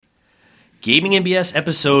Gaming NBS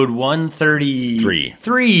episode 133.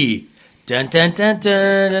 Three. Dun dun dun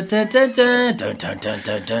dun dun dun dun dun dun dun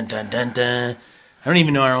dun dun dun dun dun. I don't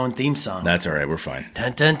even know our own theme song. That's all right. We're fine.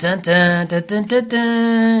 Dun dun dun dun dun dun dun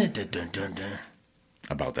dun dun dun dun dun.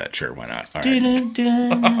 About that, sure, why not? All right.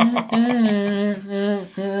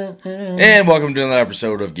 And welcome to another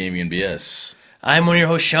episode of Gaming NBS. I'm one of your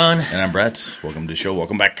hosts, Sean. And I'm Brett. Welcome to the show.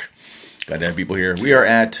 Welcome back. Glad to have people here. We are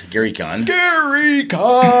at GaryCon.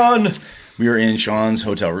 GaryCon! We are in Sean's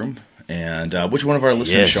hotel room. And which one of our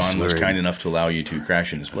listeners, Yes, Sean, was kind enough to allow you to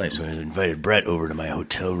crash in his place? I invited Brett over to my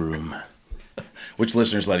hotel room. Which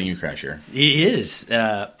listener's letting you crash here? He is,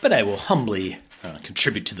 but I will humbly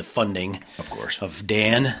contribute to the funding. Of course. Of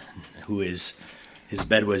Dan, who is, his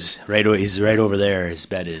bed was he's right over there. His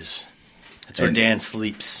bed is, that's where Dan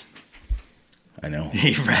sleeps. I know.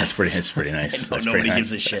 He rests. It's pretty nice. That's Nobody pretty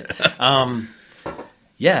nice. gives a shit.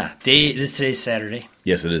 Yeah, today's Saturday,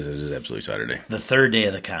 Yes, it is. It is absolutely Saturday. the third day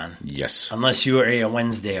of the con. Yes. Unless you are a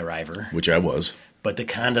Wednesday arriver, Which I was. but the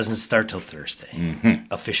con doesn't start till Thursday,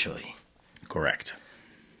 officially. Correct.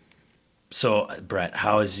 So, Brett,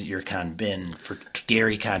 how has your con been for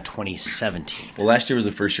GaryCon 2017? Well, last year was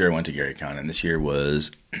the first year I went to GaryCon, and this year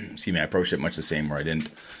was, I approached it much the same, where I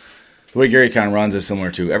didn't. The way GaryCon runs is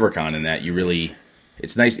similar to EverCon in that you really,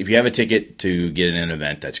 it's nice if you have a ticket to get in an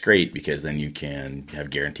event, that's great because then you can have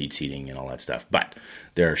guaranteed seating and all that stuff. But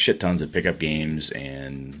there are shit tons of pickup games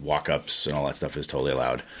and walk-ups and all that stuff is totally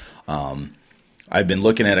allowed. I've been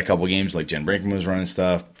looking at a couple games, like Jen Brinkman was running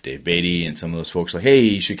stuff, Dave Beatty, and some of those folks like, hey,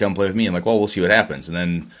 you should come play with me. I'm like, well, we'll see what happens. And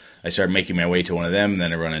then I started making my way to one of them, and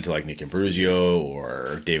then I run into like Nick Ambrosio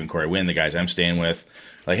or Dave and Corey Wynn, the guys I'm staying with.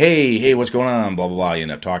 Like, hey, what's going on? Blah, blah, blah. You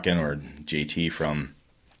end up talking, or JT from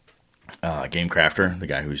Game Crafter, the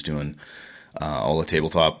guy who's doing all the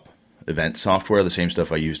tabletop event software, the same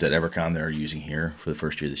stuff I used at EverCon they're using here for the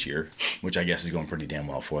first year this year, which I guess is going pretty damn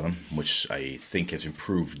well for them, which I think has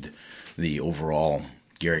improved the overall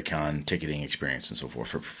GaryCon ticketing experience and so forth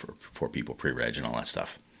for people pre-reg and all that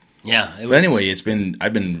stuff. Yeah. But anyway,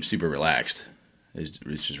 I've been super relaxed. It's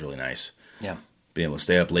just really nice. Yeah. Being able to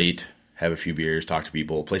stay up late, have a few beers, talk to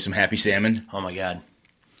people, play some Happy Salmon. Oh, my God.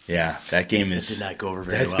 Yeah, that game It did not go over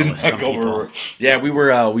very well with some people.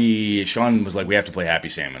 Yeah, Sean was like, we have to play Happy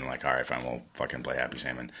Salmon. I'm like, all right, fine, we'll fucking play Happy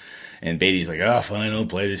Salmon. And Beatty's like, oh, fine, I'll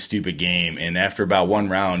play this stupid game. And after about one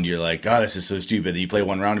round, you're like, oh, this is so stupid. Then you play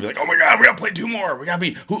one round and be like, oh my God, we gotta play two more. We gotta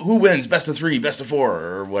be, who wins? Best of three, best of four,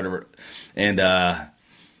 or whatever. And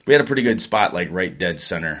we had a pretty good spot, like right dead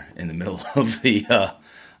center in the middle of the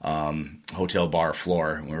hotel bar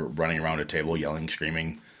floor. We were running around a table, yelling,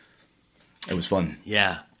 screaming. It was fun.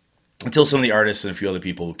 Yeah. Until some of the artists and a few other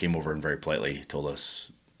people came over and very politely told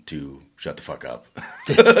us to shut the fuck up.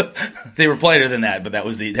 They were politer than that, but that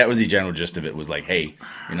was the general gist of it. Was like, hey,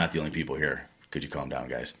 you're not the only people here. Could you calm down,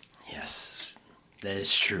 guys? Yes. That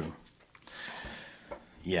is true.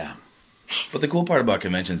 Yeah. But the cool part about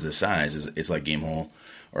conventions this size is it's like Gamehole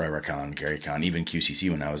or EverCon, GaryCon, even QCC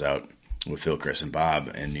when I was out with Phil, Chris, and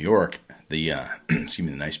Bob in New York. The the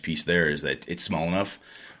nice piece there is that it's small enough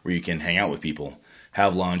where you can hang out with people,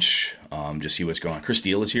 have lunch, just see what's going on. Chris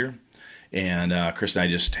Steele is here, and Chris and I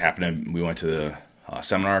just we went to the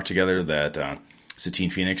seminar together that Satine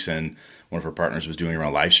Phoenix and one of her partners was doing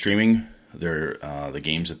around live streaming the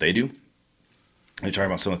games that they do. They're talking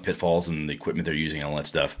about some of the pitfalls and the equipment they're using and all that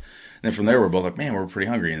stuff. And then from there, we're both like, man, we're pretty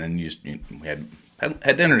hungry. And then we had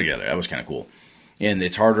dinner together. That was kind of cool. And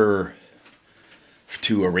it's harder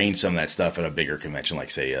to arrange some of that stuff at a bigger convention, like,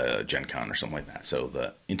 say, Gen Con or something like that. So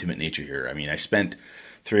the intimate nature here. I mean, I spent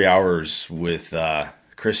 3 hours with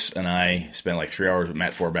Chris, and I spent like 3 hours with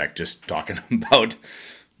Matt Forbeck just talking about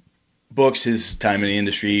books, his time in the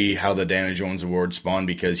industry, how the Dana Jones Award spawned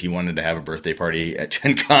because he wanted to have a birthday party at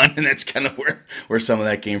Gen Con, and that's kind of where some of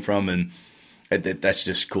that came from. And that's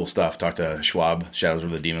just cool stuff. Talked to Schwab, Shadows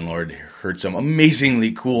of the Demon Lord, heard some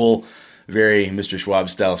amazingly cool, very Mr. Schwab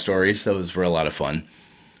style stories. Those were a lot of fun.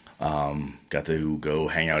 Got to go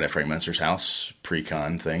hang out at Frank Menster's house,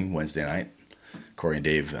 pre-con thing, Wednesday night. Corey and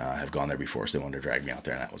Dave have gone there before, so they wanted to drag me out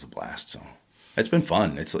there, and that was a blast. So it's been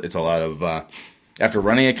fun. It's a lot of, after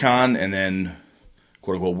running a con and then,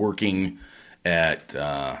 quote-unquote, working at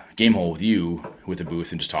Gamehole with you, with the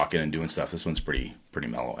booth and just talking and doing stuff, this one's pretty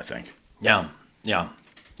mellow, I think. Yeah.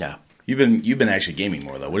 You've been actually gaming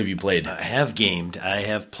more, though. What have you played? I have gamed. I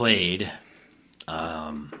have played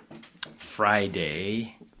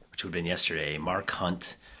Friday, which would have been yesterday. Mark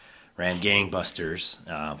Hunt ran Gangbusters.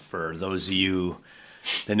 For those of you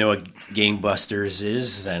that know what Gangbusters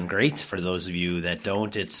is, then great. For those of you that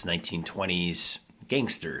don't, it's 1920s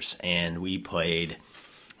gangsters. And we played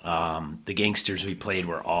The gangsters we played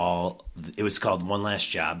were all, it was called One Last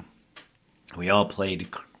Job. We all played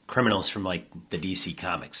criminals from like the DC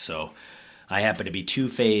comics. So I happened to be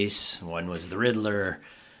Two-Face. One was the Riddler.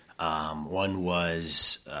 One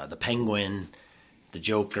was the Penguin, the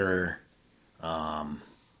Joker,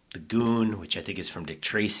 the Goon, which I think is from Dick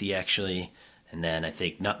Tracy, actually. And then I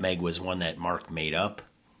think Nutmeg was one that Mark made up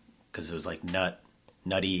because it was like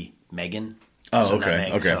Nutty Megan. Oh, so okay.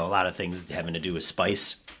 Nutmeg, Okay. So a lot of things having to do with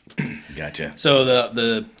spice. Gotcha. So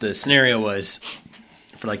the scenario was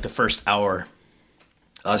for like the first hour,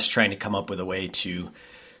 us trying to come up with a way to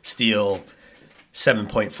steal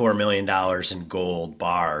 $7.4 million in gold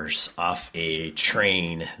bars off a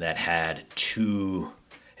train that had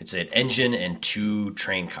it's an engine and 2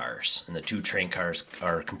 train cars. And the 2 train cars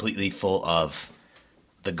are completely full of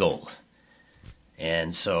the gold.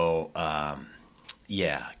 And so,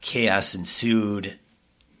 chaos ensued.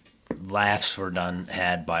 Laughs were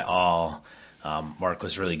had by all. Mark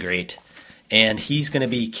was really great. And he's going to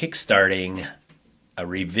be kickstarting a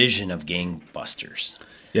revision of Gangbusters.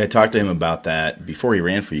 Yeah, I talked to him about that before he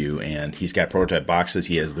ran for you, and he's got prototype boxes.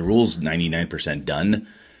 He has the rules 99% done.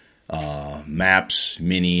 Maps,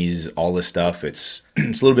 minis, all this stuff. It's a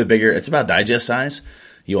little bit bigger. It's about digest size.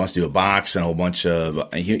 He wants to do a box and a whole bunch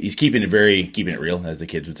of. He's keeping it real, as the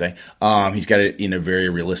kids would say. He's got it in a very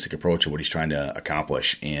realistic approach of what he's trying to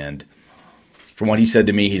accomplish. And from what he said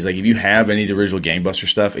to me, he's like, if you have any of the original Gangbuster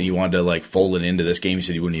stuff and you wanted to like fold it into this game, he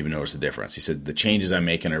said you wouldn't even notice the difference. He said the changes I'm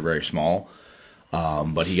making are very small,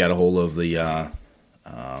 but he got a hold of the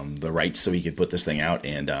rights so he could put this thing out.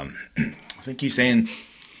 And I think he's saying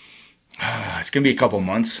it's going to be a couple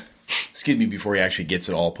months. Excuse me, before he actually gets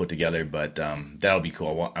it all put together, but that'll be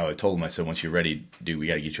cool. I told him, I said, once you're ready, dude, we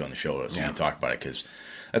got to get you on the show so we can talk about it, because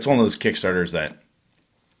that's one of those Kickstarters that,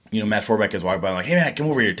 Matt Forbeck is walking by, like, hey, Matt, come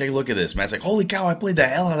over here, take a look at this. Matt's like, holy cow, I played the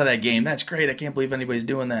hell out of that game. That's great. I can't believe anybody's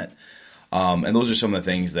doing that. And those are some of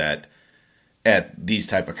the things that at these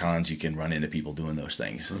type of cons you can run into people doing those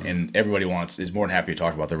things. Mm-hmm. And everybody is more than happy to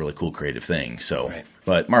talk about the really cool creative thing. So, right.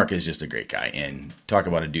 But Mark is just a great guy, and talk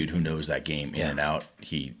about a dude who knows that game in and out.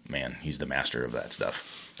 He's the master of that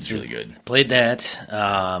stuff. It's really good. Played that,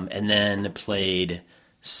 and then played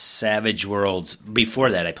Savage Worlds.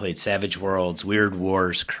 Before that, I played Savage Worlds, Weird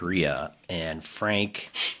Wars, Korea, and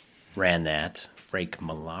Frank ran that. Frank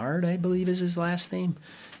Millard, I believe, is his last name.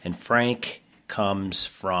 And Frank comes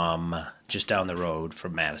from just down the road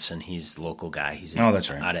from Madison. He's the local guy. He's that's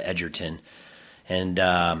right. Out of Edgerton. And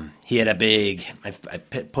he had a big – I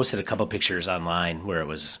posted a couple pictures online where it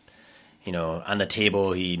was, on the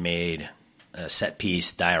table he made a set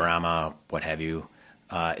piece, diorama, what have you.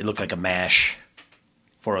 It looked like a MASH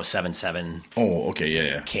 4077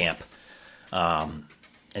 camp. And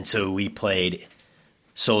so we played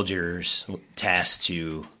soldiers tasked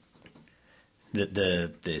to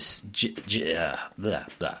the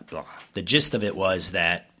gist of it was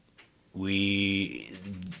that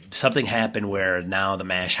something happened where now the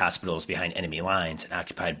MASH hospital is behind enemy lines and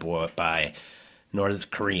occupied by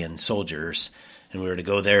North Korean soldiers, and we were to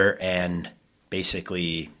go there and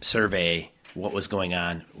basically survey what was going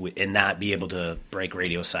on and not be able to break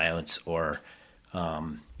radio silence or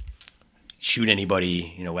shoot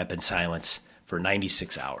anybody, weapon silence for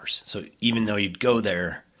 96 hours. So even though you'd go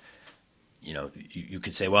there, you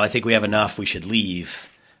could say, well, I think we have enough, we should leave.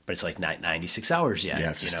 But it's like not 96 hours yet. You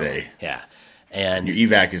have to stay. Yeah. And your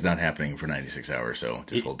evac is not happening for 96 hours, so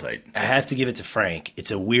just hold tight. I have to give it to Frank. It's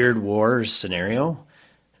a Weird Wars scenario,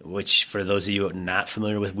 which for those of you not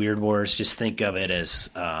familiar with Weird Wars, just think of it as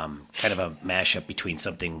kind of a mashup between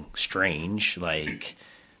something strange, like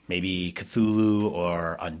maybe Cthulhu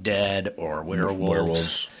or undead or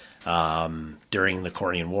werewolves. During the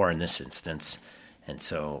Korean War in this instance. And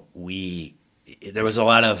so there was a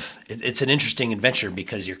lot of it's an interesting adventure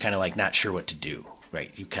because you're kind of like not sure what to do,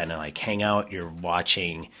 right? You kind of like hang out, you're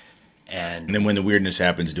watching, and then when the weirdness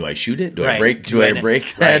happens, do I shoot it? Do right. I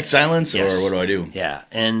break that silence, yes. or what do I do? Yeah,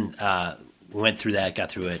 and we went through that, got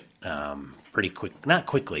through it pretty quick, not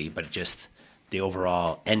quickly, but just the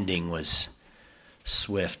overall ending was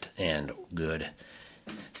swift and good.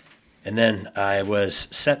 And then I was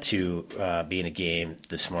set to be in a game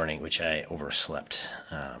this morning, which I overslept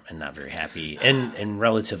and not very happy and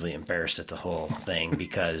relatively embarrassed at the whole thing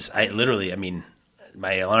because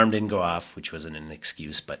my alarm didn't go off, which wasn't an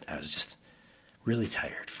excuse, but I was just really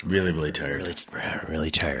tired. Really, really tired. Really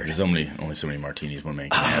tired. There's only so many martinis one man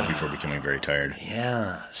can have before becoming very tired.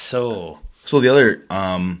 Yeah. So the other,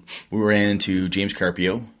 we ran into James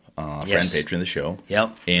Carpio. Friend, patron of the show.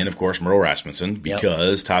 Yep. And, of course, Merle Rasmussen,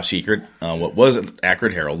 because Top Secret, what was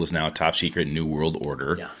Accurate Herald is now Top Secret New World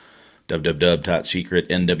Order.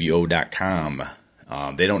 www.secretnwo.com.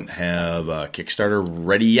 They don't have a Kickstarter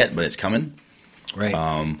ready yet, but it's coming.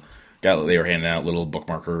 Right. They were handing out little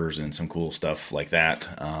bookmarkers and some cool stuff like that.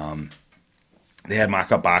 They had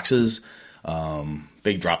mock-up boxes,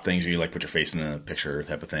 big drop things where you like put your face in a picture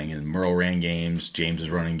type of thing. And Merle ran games. James is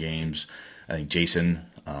running games. I think Jason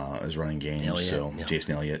is running games. Elliott, yeah.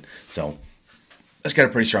 Jason Elliott. So that's got a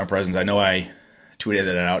pretty strong presence. I know I tweeted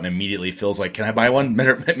that out and immediately Phil's like, "Can I buy one?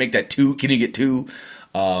 Make that 2. Can you get 2?"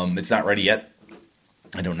 It's not ready yet.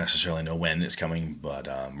 I don't necessarily know when it's coming, but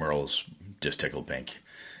Merle's just tickled pink.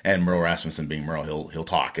 And Merle Rasmussen, being Merle, he'll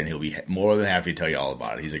talk and he'll be more than happy to tell you all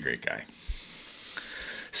about it. He's a great guy.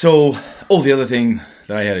 So, the other thing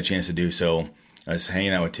that I had a chance to do, so I was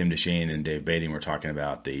hanging out with Tim DeShane and Dave Beatty, and we're talking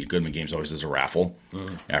about the Goodman Games always does a raffle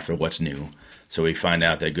after What's New. So we find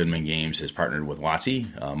out that Goodman Games has partnered with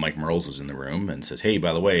WotC. Mike Merles is in the room and says, "Hey,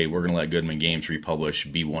 by the way, we're going to let Goodman Games republish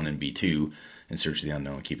B1 and B2 in Search of the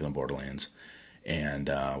Unknown, Keeping the Borderlands. And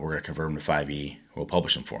we're going to convert them to 5e. We'll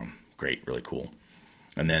publish them for them." Great, really cool.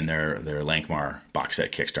 And then their Lankmar box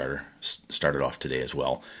set Kickstarter started off today as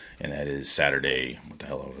well. And that is Saturday. What the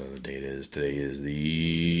hell the date is? Today is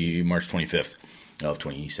the March 25th of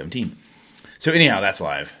 2017. So anyhow, that's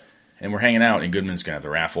live. And we're hanging out, and Goodman's going to have the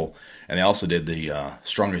raffle. And they also did the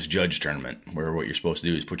Strongest Judge tournament, where what you're supposed to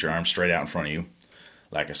do is put your arms straight out in front of you,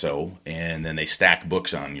 like a so, and then they stack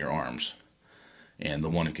books on your arms. And the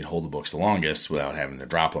one who can hold the books the longest without having to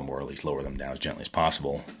drop them, or at least lower them down as gently as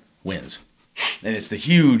possible, wins. And it's the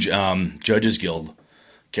huge Judges Guild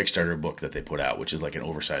Kickstarter book that they put out, which is like an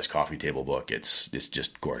oversized coffee table book. It's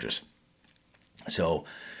just gorgeous. So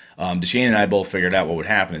DeShane and I both figured out what would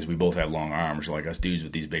happen is we both have long arms, like us dudes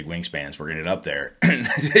with these big wingspans. We're going to get up there.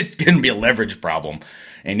 It's going to be a leverage problem.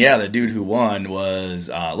 And yeah, the dude who won was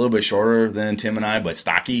a little bit shorter than Tim and I, but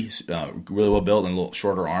stocky, really well built, and a little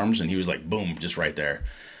shorter arms. And he was like, boom, just right there.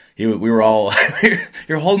 We were all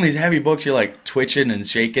you're holding these heavy books, you're like twitching and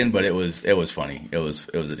shaking, but it was funny. It was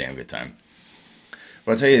a damn good time.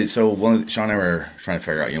 But I'll tell you, so Sean and I were trying to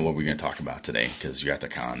figure out, what we're going to talk about today, because you're at the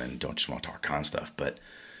con and don't just want to talk con stuff. But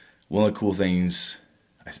one of the cool things,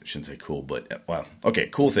 I shouldn't say cool, but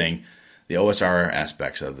cool thing, the OSR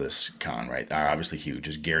aspects of this con, right, are obviously huge.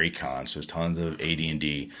 There's Gary Con, so there's tons of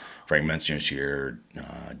AD&D. Frank Mention's here,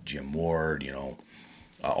 Jim Ward,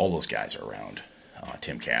 all those guys are around.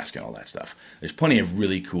 Tim Kask and all that stuff. There's plenty of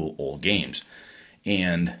really cool old games.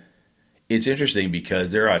 And it's interesting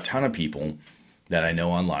because there are a ton of people that I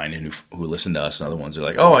know online and who listen to us, and other ones are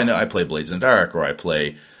like, "Oh, I know, I play Blades in the Dark, or I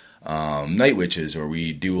play Night Witches, or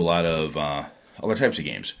we do a lot of other types of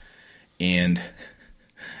games." And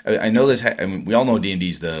I know this, we all know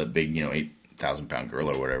D&D's the big, 8,000-pound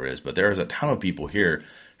gorilla or whatever it is, but there's a ton of people here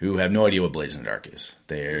who have no idea what Blades in the Dark is.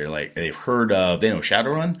 They're like, they know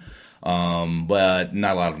Shadowrun, but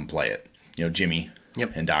not a lot of them play it. Jimmy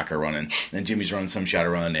and Doc are running, and Jimmy's running some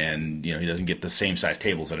Shadowrun, and he doesn't get the same size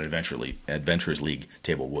tables that an Adventurers League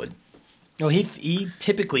table would. No, he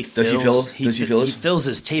typically fills. Does he fill his? He fills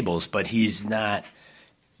his tables, but he's not.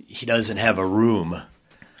 He doesn't have a room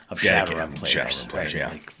of Shadowrun players, right?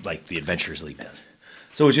 Yeah, like the Adventurers League does.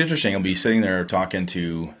 So it's interesting. I'll be sitting there talking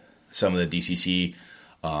to some of the DCC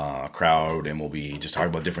crowd, and we'll be just talking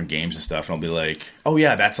about different games and stuff, and I'll be like, "Oh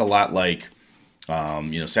yeah, that's a lot like,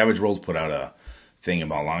 Savage Worlds put out a thing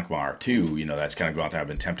about Lankmar too. That's kind of going out there. I've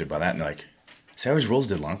been tempted by that." And they're like, "Savage Worlds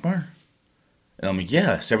did Lankmar?" And I'm like,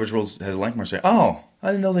 "Yeah, Savage Worlds has Lankmar." Say, "Oh, I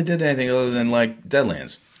didn't know they did anything other than like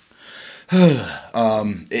Deadlands."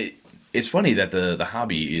 It's funny that the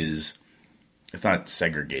hobby it's not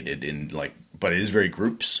segregated but it is very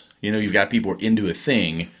groups. You've got people into a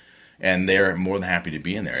thing, and they're more than happy to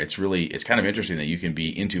be in there. It's kind of interesting that you can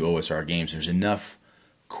be into OSR games. There's enough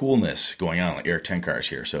coolness going on. Like Eric Tenkar's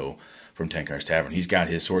here, so from Tenkar's Tavern, he's got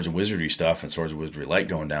his Swords and Wizardry stuff and Swords and Wizardry Light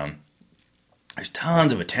going down. There's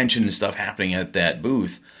tons of attention and stuff happening at that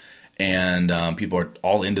booth, and people are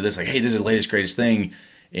all into this. Like, hey, this is the latest, greatest thing.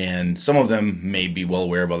 And some of them may be well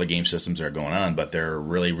aware of other game systems that are going on, but they're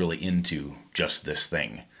really, really into just this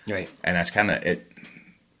thing. Right. And that's kind of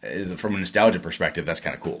it. From a nostalgia perspective, that's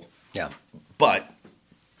kind of cool. Yeah. But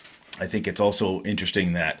I think it's also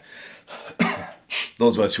interesting that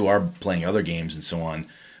those of us who are playing other games and so on,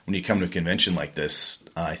 when you come to a convention like this,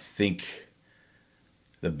 I think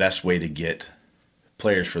the best way to get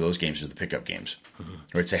players for those games is the pickup games.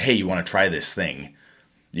 Mm-hmm. Or say, hey, you want to try this thing?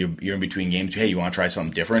 You're in between games. Hey, you want to try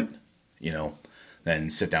something different? Then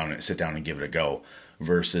sit down and give it a go.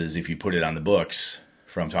 Versus if you put it on the books.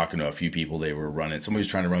 From talking to a few people, they were running. Somebody was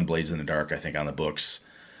trying to run Blades in the Dark, I think, on the books,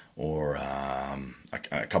 or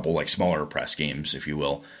a couple like smaller press games, if you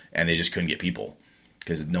will, and they just couldn't get people.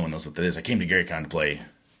 because no one knows what that is. I came to GaryCon to play,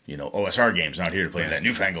 OSR games, not here to play that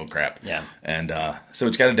newfangled crap. Yeah. And so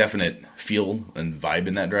it's got a definite feel and vibe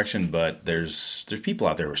in that direction, but there's people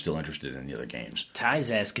out there who are still interested in the other games.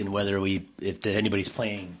 Ty's asking if anybody's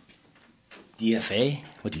playing DFA.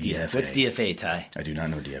 What's DFA? What's DFA, Ty? I do not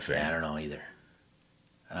know DFA. Yeah, I don't know either.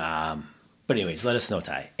 But anyways, let us know,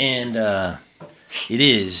 Ty. And it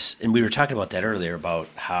is, and we were talking about that earlier about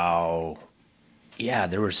how,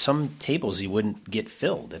 there were some tables you wouldn't get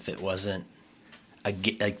filled if it wasn't. I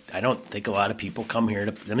don't think a lot of people come here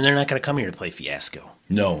to. I mean, they're not going to come here to play Fiasco.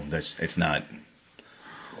 No, it's not.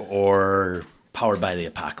 Or Powered by the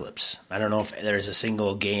Apocalypse. I don't know if there's a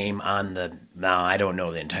single game on the. Now, I don't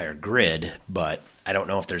know the entire grid, but I don't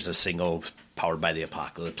know if there's a single Powered by the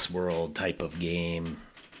Apocalypse world type of game.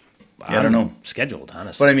 Yeah, I don't know. Scheduled,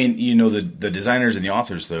 honestly. But I mean, the designers and the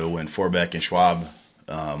authors, though, when Forbeck and Schwab,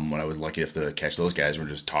 when I was lucky enough to catch those guys, were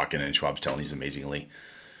just talking, and Schwab's telling these amazingly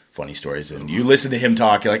funny stories, and you listen to him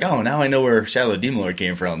talk, you're like, oh, now I know where Shadow the Demon Lord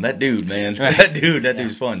came from. That dude, man, that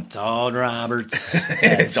dude's fun. It's all Roberts.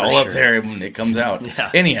 It's all up there when it comes out.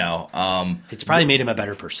 Yeah. Anyhow, it's probably made him a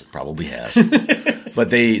better person. Probably has. But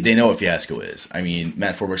they know what Fiasco is. I mean,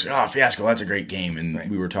 Matt Forbeck said, oh, Fiasco, that's a great game, and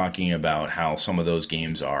we were talking about how some of those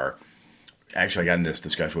games are. Actually, I got in this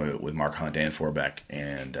discussion with Mark Hunt and Forbeck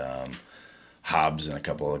and Hobbs and a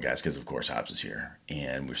couple other guys, because of course Hobbs is here,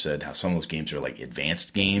 and we said how some of those games are like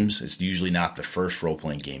advanced games. It's usually not the first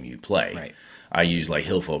role-playing game you play. Right. I use like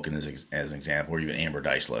Hillfolk as an example, or even Amber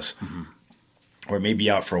Diceless, or it may be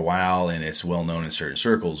out for a while and it's well known in certain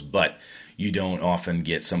circles, but you don't often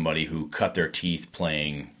get somebody who cut their teeth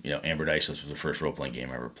playing. Amber Diceless was the first role-playing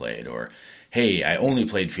game I ever played, or hey, I only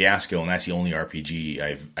played Fiasco and that's the only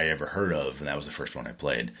RPG I ever heard of, and that was the first one I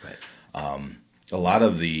played. Right. A lot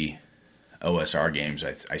of the OSR games,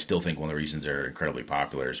 I still think one of the reasons they're incredibly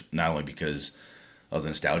popular is not only because of the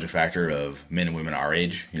nostalgia factor of men and women our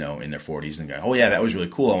age, in their 40s, and going, oh yeah, that was really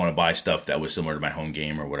cool. I want to buy stuff that was similar to my home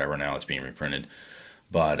game or whatever. Now it's being reprinted,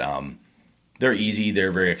 but they're easy,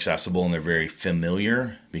 they're very accessible, and they're very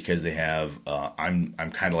familiar because they have. I'm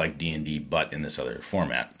kind of like D&D, but in this other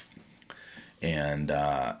format, and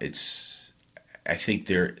I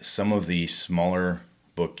think some of the smaller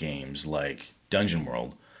book games like Dungeon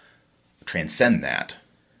World transcend that,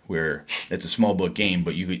 where it's a small book game,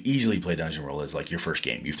 but you could easily play Dungeon World as like your first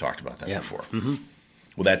game. You've talked about that before. Mm-hmm.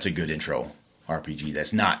 Well, that's a good intro RPG.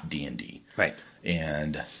 That's not D&D. Right.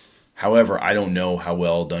 And however, I don't know how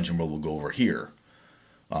well Dungeon World will go over here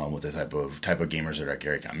with the type of gamers that are at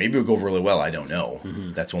GaryCon. Maybe it'll go over really well. I don't know.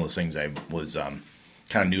 Mm-hmm. That's one of those things I was kind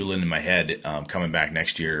of noodling in my head coming back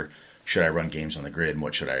next year. Should I run games on the grid? And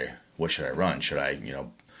what should I run? Should I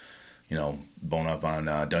bone up on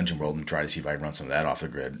Dungeon World and try to see if I can run some of that off the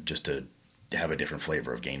grid just to have a different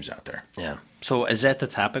flavor of games out there. Yeah. So is that the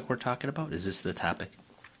topic we're talking about? Is this the topic?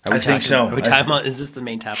 I think so. Are we talking about, is this the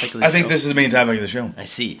main topic of the show? I think this is the main topic of the show. I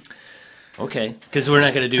see. Okay. Because we're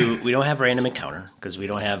not going to we don't have random encounter because we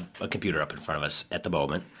don't have a computer up in front of us at the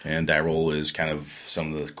moment. And die roll is kind of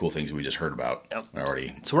some of the cool things we just heard about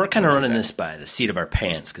already. So we're kind of running this by the seat of our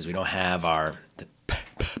pants because we don't have the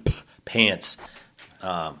pants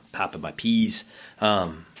popping my peas.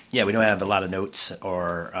 We don't have a lot of notes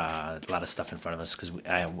or a lot of stuff in front of us because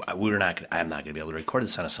I'm not going to be able to record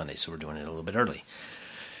this on a Sunday, so we're doing it a little bit early,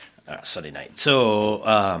 Sunday night. So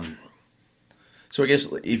I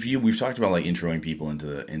guess we've talked about like introing people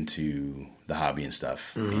into the hobby and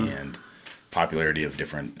stuff, mm-hmm. and popularity of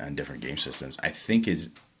different game systems. I think is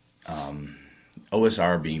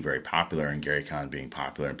OSR being very popular and GaryCon being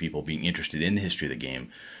popular and people being interested in the history of the game,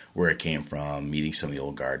 where it came from, meeting some of the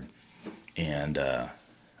old guard. And I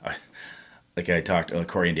talked,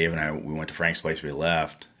 Corey and Dave and we went to Frank's place, we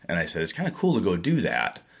left, and I said, it's kind of cool to go do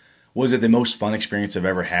that. Was it the most fun experience I've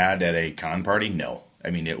ever had at a con party? No. I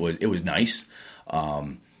mean, it was nice.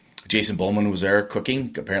 Jason Bowman was there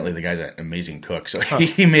cooking. Apparently the guy's an amazing cook. So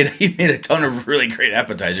he made a ton of really great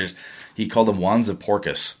appetizers. He called them Wanza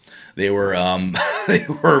Porcus. They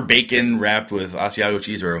were bacon wrapped with Asiago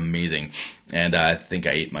cheese. They were amazing. And I think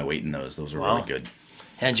I ate my weight in those. Those were really good.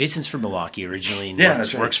 And Jason's from Milwaukee originally.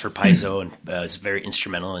 And works for Paizo and is very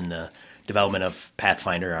instrumental in the development of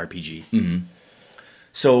Pathfinder RPG. Mm-hmm.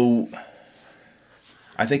 So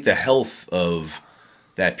I think the health of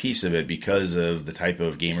that piece of it, because of the type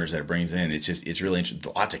of gamers that it brings in, it's really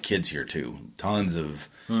interesting. Lots of kids here too. Tons of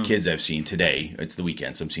kids I've seen today. It's the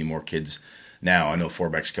weekend, so I'm seeing more kids now. I know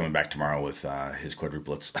Forbeck's coming back tomorrow with his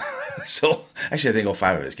quadruplets. So actually, I think all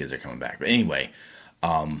 5 of his kids are coming back. But anyway,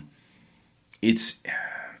 I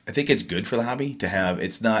think it's good for the hobby to have.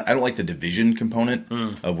 It's not. I don't like the division component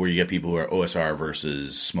of where you get people who are OSR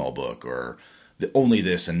versus small book or only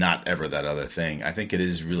this and not ever that other thing. I think it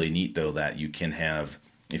is really neat, though, that you can have,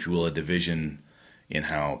 if you will, a division in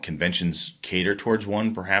how conventions cater towards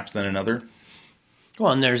one perhaps than another.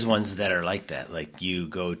 Well, and there's ones that are like that. Like you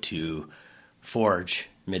go to Forge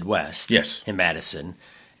Midwest Yes. in Madison,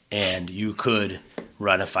 and you could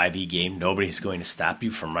run a 5e game. Nobody's going to stop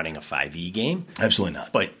you from running a 5e game. Absolutely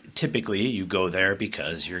not. But typically you go there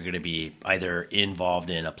because you're going to be either involved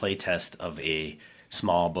in a play test of a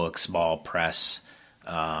small book, small press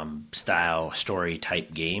style story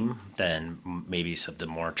type game than maybe something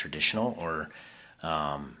more traditional, or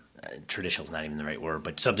traditional is not even the right word,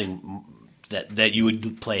 but something that you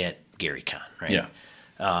would play at GaryCon, right? Yeah.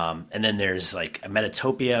 And then there's like a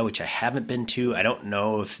Metatopia, which I haven't been to. I don't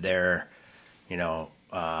know if they're,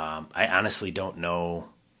 I honestly don't know.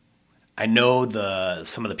 I know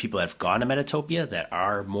some of the people that have gone to Metatopia that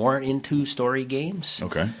are more into story games.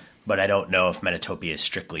 Okay. But I don't know if Metatopia is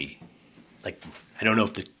strictly like, I don't know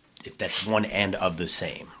if that's one end of the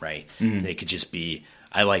same, right? Mm-hmm. They could just be,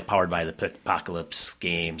 I like Powered by the Apocalypse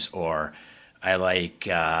games, or I like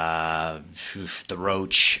the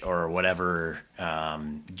Roach or whatever,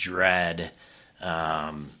 Dread.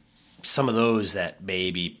 Some of those that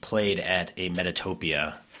maybe played at a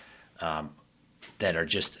Metatopia that are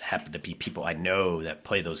just happen to be people I know that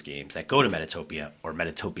play those games that go to Metatopia, or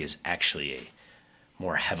Metatopia is actually a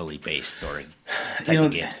more heavily based story type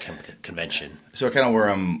of game convention. So kind of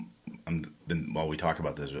where while we talk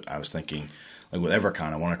about this, I was thinking, like with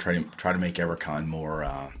EverCon, I want to try to make EverCon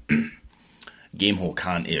more Gamehole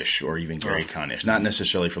Con-ish, or even Gary Con-ish. Not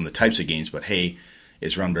necessarily from the types of games, but hey,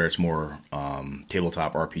 it's run better. It's more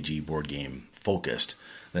tabletop RPG board game focused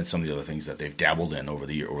than some of the other things that they've dabbled in over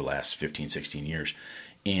the last 15, 16 years.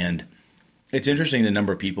 And it's interesting the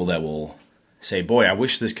number of people that will say, boy, I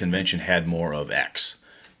wish this convention had more of X,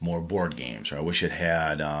 more board games, or I wish it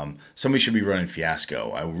had, somebody should be running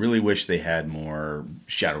Fiasco. I really wish they had more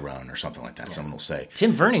Shadowrun or something like that, yeah. Someone will say.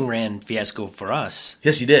 Tim Verning ran Fiasco for us.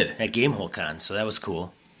 Yes, he did. At Gamehole Con, so that was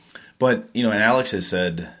cool. But, and Alex has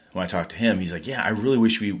said, when I talked to him, he's like, yeah, I really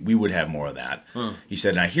wish we would have more of that. He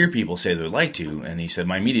said, and I hear people say they'd like to, and he said,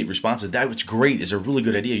 my immediate response is, that was great, it's a really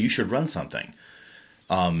good idea, you should run something.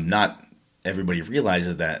 Not everybody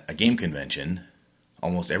realizes that a game convention,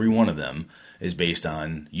 almost every one of them, is based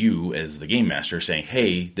on you as the game master saying,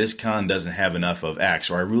 hey, this con doesn't have enough of X,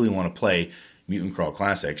 or I really want to play Mutant Crawl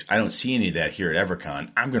Classics. I don't see any of that here at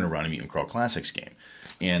EverCon. I'm going to run a Mutant Crawl Classics game.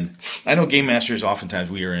 And I know game masters, oftentimes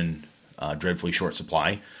we are in dreadfully short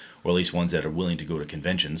supply, or at least ones that are willing to go to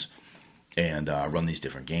conventions and run these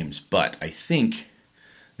different games. But I think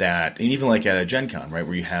that, and even like at a Gen Con, right,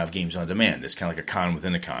 where you have games on demand, it's kind of like a con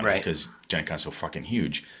within a con, right, because Gen Con's so fucking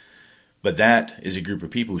huge. But that is a group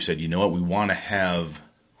of people who said, you know what, we want to have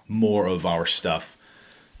more of our stuff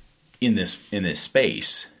in this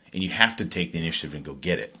space, and you have to take the initiative and go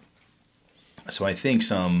get it. So I think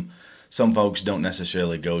some folks don't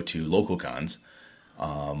necessarily go to local cons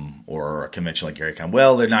or a convention like GaryCon.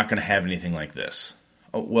 Well, they're not going to have anything like this.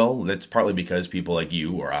 Oh, well, that's partly because people like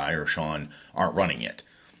you or I or Sean aren't running it.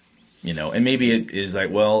 And maybe it is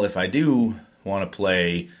like, well, if I do want to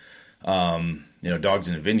play Dogs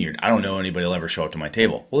in a Vineyard, I don't know anybody will ever show up to my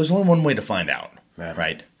table. Well, there's only one way to find out,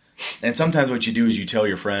 right? And sometimes what you do is you tell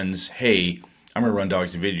your friends, hey, I'm going to run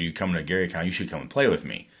Dogs in a Vineyard, you come to GaryCon, you should come and play with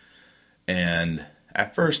me. And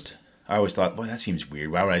at first, I always thought, boy, that seems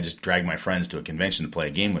weird. Why would I just drag my friends to a convention to play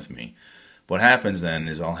a game with me? What happens then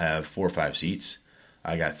is I'll have 4 or 5 seats.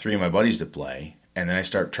 I got 3 of my buddies to play, and then I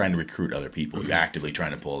start trying to recruit other people, actively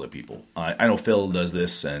trying to pull other people. I know Phil does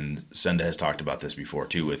this, and Senda has talked about this before,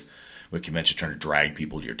 too, with conventions trying to drag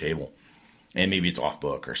people to your table. And maybe it's off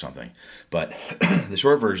book or something. But the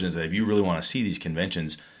short version is that if you really want to see these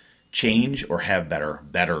conventions change or have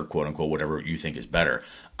better, quote unquote, whatever you think is better,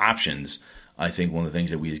 options, I think one of the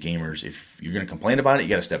things that we as gamers, if you're going to complain about it, you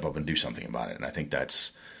got to step up and do something about it. And I think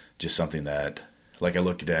that's just something that, like I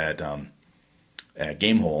looked at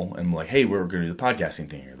Gamehole, and I'm like, hey, we're going to do the podcasting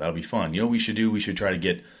thing here. That'll be fun. You know what we should do? We should try to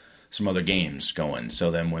get some other games going.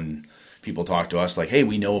 So then when people talk to us like, hey,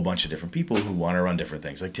 we know a bunch of different people who want to run different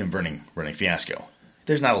things, like Tim Verning running Fiasco.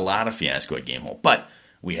 There's not a lot of Fiasco at Gamehole, but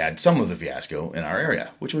we had some of the Fiasco in our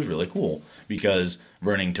area, which was really cool because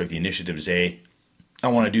Verning took the initiative to say, I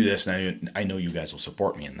want to do this, and I know you guys will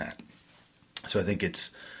support me in that. So I think it's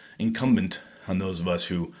incumbent on those of us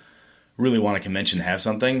who really want a convention to have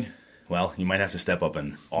something. Well, you might have to step up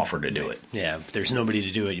and offer to do it. Yeah, if there's nobody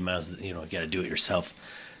to do it, you might as well, got to do it yourself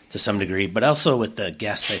to some degree. But also with the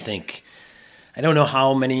guests, I think, I don't know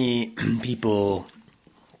how many people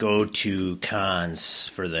go to cons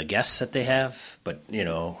for the guests that they have, but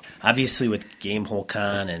obviously with Gamehole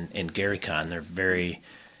Con and Gary Con, they're very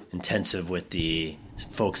intensive with the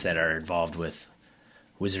folks that are involved with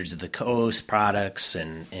Wizards of the Coast products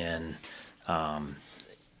and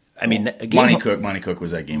Monty Cook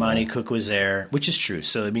was at Gamehole. Monty Cook was there, which is true.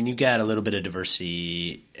 So you got a little bit of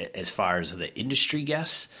diversity as far as the industry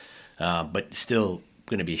guests, but still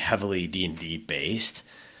going to be heavily D&D based.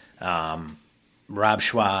 Rob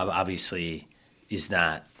Schwab obviously is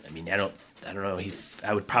not. I don't know.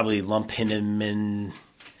 I would probably lump him in.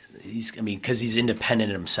 Because he's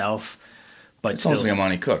independent himself, but it's still, almost like a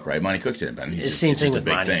Monty Cook, right? Monty Cook's independent. The same thing with a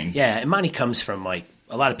big Monty. Thing. Yeah, and Monty comes from a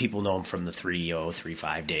lot of people know him from the 3.0,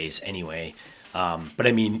 3.5 days anyway. But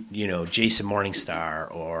Jason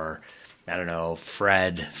Morningstar or I don't know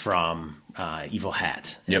Fred from Evil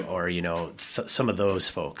Hat, yep. or some of those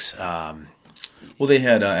folks. Well, they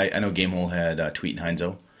had. I know Gamehole had Tweet and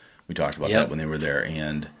Heinzo. We talked about that when they were there,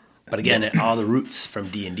 and but again, all the roots from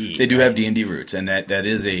D&D. They do have D&D roots, and that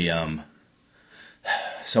is a.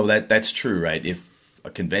 So that's true, right? If a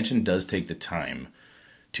convention does take the time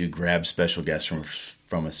to grab special guests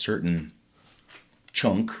from a certain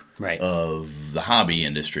chunk of the hobby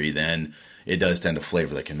industry, then it does tend to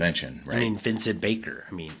flavor the convention, right? Vincent Baker.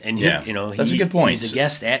 That's a good point. He's a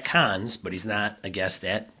guest at cons, but he's not a guest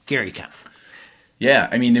at Gary Con. Yeah,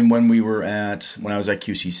 and when I was at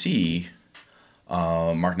QCC,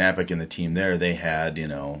 Mark Napick and the team there, they had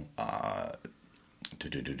now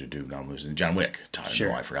I'm losing John Wick.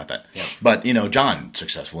 Sure. I forgot that. Yep. But John,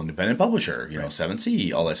 successful independent publisher,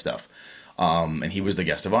 7C, all that stuff. And he was the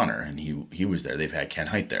guest of honor, and he was there. They've had Ken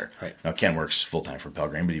Hite there. Right. Now Ken works full time for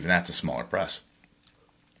Pelgrane, but even that's a smaller press.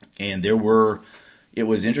 And it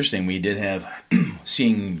was interesting. We did have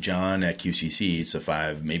seeing John at QCC. It's a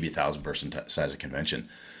 5, maybe 1,000 person size of convention,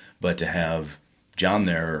 but to have John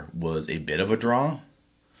there was a bit of a draw.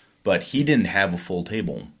 But he didn't have a full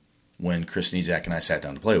table when Chris Nizak and I sat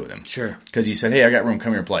down to play with him. Sure. Because he said, "Hey, I got room.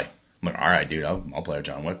 Come here and play." I'm like, "All right, dude. I'll play with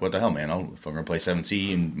John Wick. What the hell, man? If I'm going to play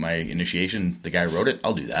 7C in my initiation, the guy who wrote it,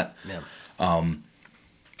 I'll do that." Yeah.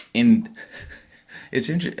 And it's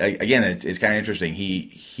again, it's kind of interesting.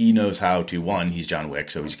 He knows how to. One, he's John Wick,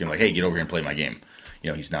 so he's going to hey, get over here and play my game.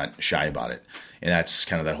 He's not shy about it. And that's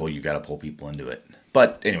kind of that whole you got to pull people into it.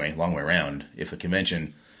 But anyway, long way around. If a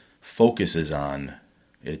convention focuses on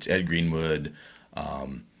it's Ed Greenwood,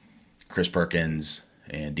 Chris Perkins,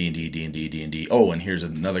 and D&D. Oh, and here's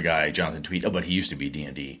another guy, Jonathan Tweet. Oh, but he used to be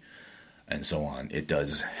D&D, and so on. It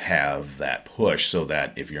does have that push so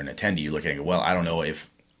that if you're an attendee, you look at it and go, well, I don't know if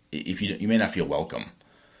you may not feel welcome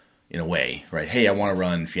in a way, right? Hey, I want to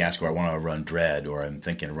run Fiasco, I want to run Dread, or I'm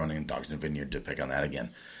thinking of running Dogs in the Vineyard to pick on that again.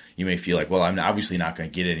 You may feel like, well, I'm obviously not going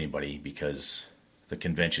to get anybody because the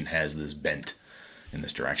convention has this bent in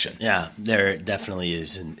this direction. Yeah, there definitely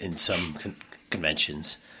is in some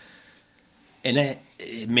conventions. And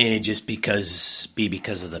it may just be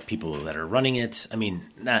because of the people that are running it.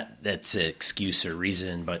 Not that's an excuse or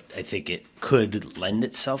reason, but I think it could lend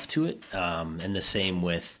itself to it. And the same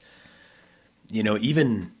with,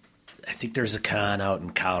 even I think there's a con out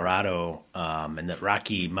in Colorado, and the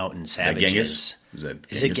Rocky Mountain Savages. Is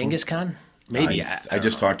it Genghis Con? Maybe. I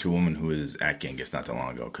just talked to a woman who is at Genghis not that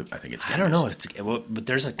long ago. I think it's Genghis. I don't know. But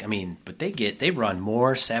there's but they run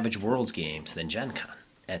more Savage Worlds games than Gen Con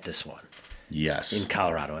at this one. Yes. In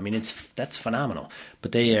Colorado. That's phenomenal.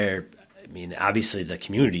 But they are, obviously the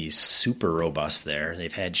community is super robust there.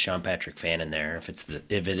 They've had Sean Patrick Fannin there if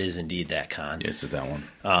it is indeed that con. Yeah, it's that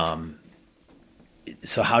one.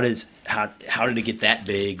 So how did it get that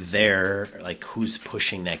big there? Like who's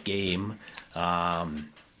pushing that game?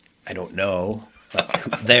 I don't know.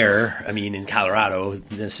 There, in Colorado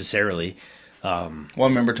necessarily. Well, I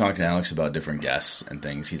remember talking to Alex about different guests and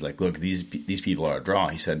things. He's like, "Look, these people are a draw."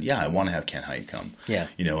 He said, "Yeah, I want to have Ken Hite come. Yeah,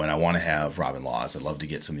 and I want to have Robin Laws. I'd love to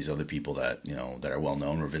get some of these other people that that are well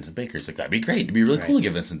known, or Vincent Baker. It's like that'd be great. It'd be really cool to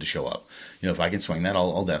get Vincent to show up. If I can swing that,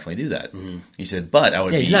 I'll definitely do that." Mm-hmm. He said, "But I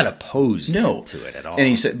would." Yeah, he's not opposed to it at all. And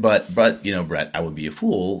he said, "But Brett, I would be a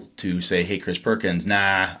fool to say, hey, Chris Perkins,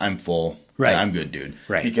 nah, I'm full. Right, I'm good, dude.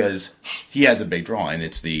 Right, because he has a big draw, and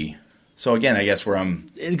it's the." So again, I guess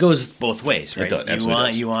it goes both ways, right?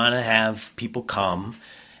 You want to have people come,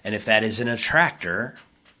 and if that is an attractor,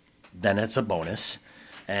 then it's a bonus.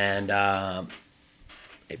 And I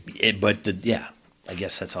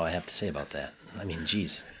guess that's all I have to say about that.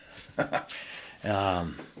 Geez. But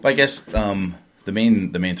I guess the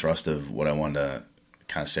main thrust of what I wanted to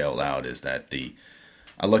kind of say out loud is that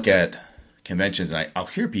I look at conventions and I'll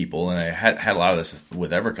hear people, and I had a lot of this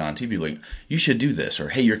with EverCon too, people like, you should do this, or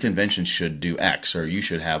hey, your convention should do X, or you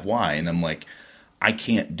should have Y, and I'm like, I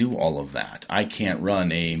can't do all of that. I can't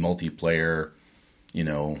run a multiplayer,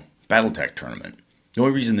 BattleTech tournament. The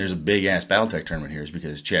only reason there's a big-ass BattleTech tournament here is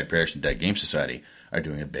because Chad Parrish and Dead Game Society are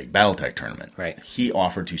doing a big BattleTech tournament. Right. He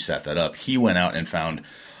offered to set that up. He went out and found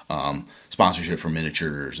sponsorship for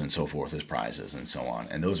miniatures and so forth as prizes and so on.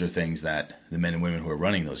 And those are things that the men and women who are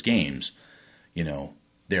running those games,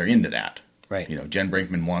 they're into that. Right. Jen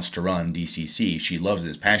Brinkman wants to run DCC. She loves it,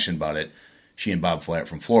 is passionate about it. She and Bob Flatt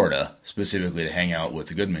from Florida, specifically to hang out with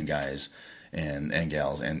the Goodman guys and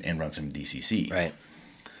gals and run some DCC. Right.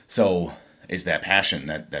 So it's that passion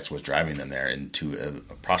that's what's driving them there, and to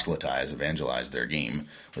proselytize, evangelize their game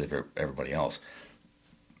with everybody else.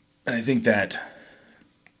 And I think that...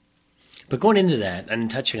 But going into that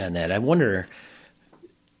and touching on that, I wonder,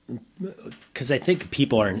 because I think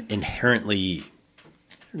people are inherently,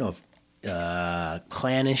 I don't know if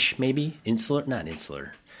clannish, maybe not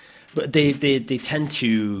insular, but they tend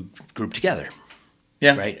to group together.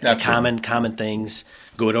 Yeah, right. Absolutely. Common things,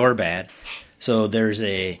 good or bad. So there's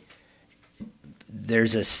a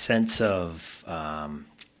sense of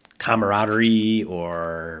camaraderie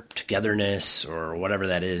or togetherness or whatever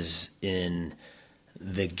that is in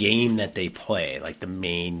the game that they play, like the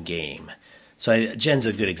main game. So Jen's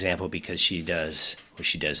a good example because she does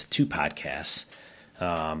 2 podcasts.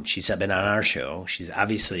 She's been on our show. She's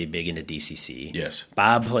obviously big into DCC. Yes.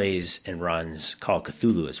 Bob plays and runs Call of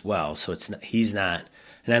Cthulhu as well. So he's not,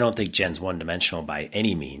 and I don't think Jen's one-dimensional by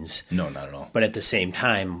any means. No, not at all. But at the same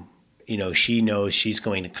time, she knows she's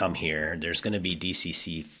going to come here. There's going to be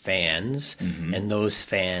DCC fans, and those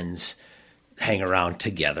fans hang around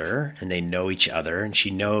together, and they know each other. And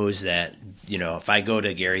she knows that, if I go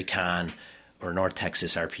to Gary Con or North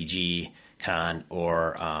Texas RPG Con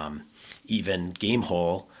or even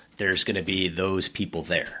Gamehole, there's going to be those people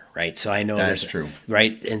there, right? So I know that's true,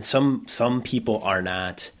 right? And some people are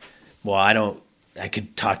not. Well, I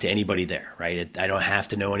could talk to anybody there, right? I don't have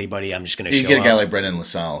to know anybody. I'm just going to show up. You get a guy like Brendan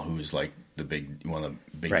LaSalle, who's like one of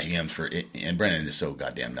the big right. GMs for it, and Brendan is so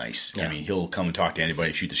goddamn nice. Yeah. I mean, he'll come and talk to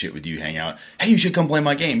anybody, shoot the shit with you, hang out. Hey, you should come play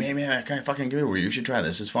my game. Hey, man, I can't fucking give it over you. You should try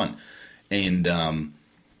this. It's fun. And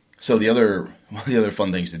so one of the other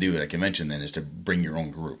fun things to do that I can mention then is to bring your own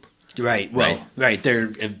group. Right. Well, right.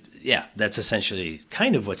 That's essentially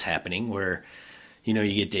kind of what's happening where, you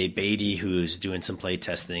get Dave Beatty who's doing some play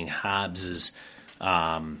testing. Hobbs is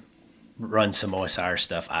runs some OSR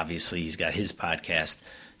stuff. Obviously, he's got his podcast.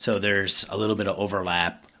 So there's a little bit of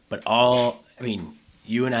overlap. But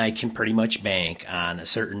you and I can pretty much bank on a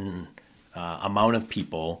certain amount of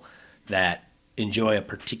people that enjoy a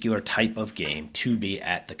particular type of game to be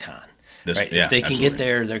at the con. Right? Yeah, if they can absolutely. get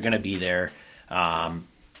there, they're going to be there.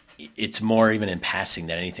 It's more even in passing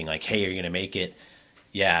than anything like, hey, are you going to make it?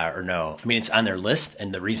 Yeah or no. It's on their list,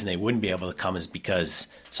 and the reason they wouldn't be able to come is because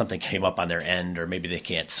something came up on their end, or maybe they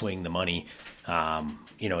can't swing the money,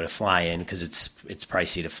 to fly in because it's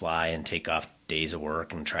pricey to fly and take off days of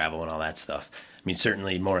work and travel and all that stuff.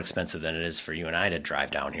 Certainly more expensive than it is for you and I to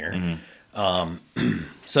drive down here.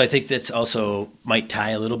 So I think that's also might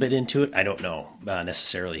tie a little bit into it. I don't know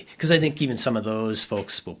necessarily, because I think even some of those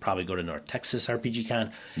folks will probably go to North Texas RPG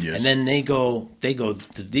Con, yes. and then they go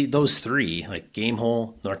to those 3 like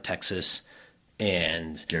Gamehole, North Texas,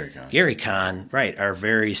 and Gary Con, right, are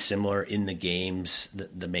very similar in the games,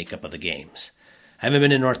 the makeup of the games. I haven't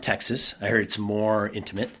been to North Texas. I heard it's more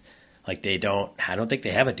intimate. Like I don't think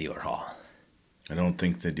they have a dealer hall. I don't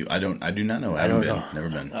think they do. I do not know. I don't know. Never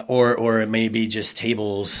been. Or it may be just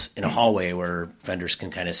tables in a hallway where vendors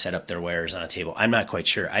can kind of set up their wares on a table. I'm not quite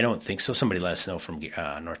sure. I don't think so. Somebody let us know from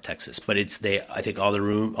North Texas. But I think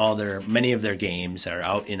many of their games are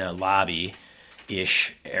out in a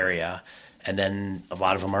lobby-ish area, and then a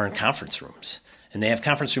lot of them are in conference rooms. And they have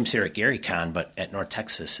conference rooms here at Gary Con, but at North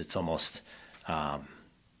Texas, it's almost,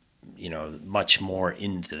 much more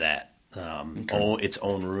into that. Its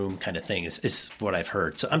own room kind of thing is what I've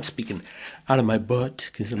heard. So I'm speaking out of my butt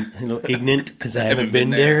because I'm ignorant because I haven't been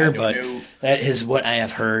there, but that is what I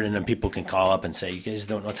have heard. And then people can call up and say, you guys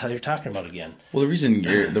don't know what you're talking about again. Well, the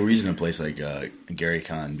reason a place like Gary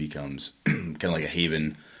Con becomes kind of like a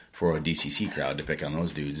haven for a DCC crowd to pick on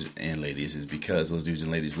those dudes and ladies is because those dudes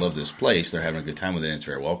and ladies love this place. They're having a good time with it, and it's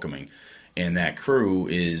very welcoming. And that crew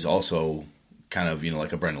is also kind of,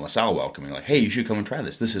 like a Brendan LaSalle welcoming, like, hey, you should come and try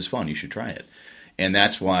this. This is fun. You should try it. And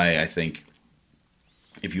that's why I think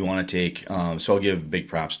if you want to take, so I'll give big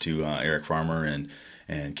props to Eric Farmer and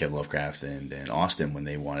Kevin Lovecraft and Austin when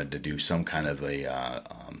they wanted to do some kind of a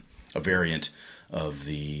variant of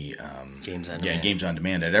the Games on Demand. Games on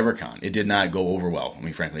Demand at EverCon. It did not go over well.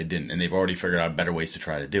 Frankly, it didn't. And they've already figured out better ways to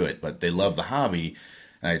try to do it. But they love the hobby.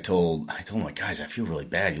 And I told them, like, guys, I feel really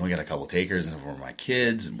bad. You only got a couple takers, and for my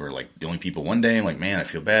kids, we're like the only people one day. I'm like, man, I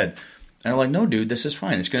feel bad. And they're like, no, dude, this is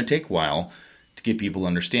fine. It's going to take a while to get people to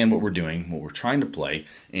understand what we're doing, what we're trying to play,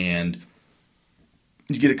 and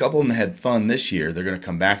you get a couple of them that had fun this year. They're going to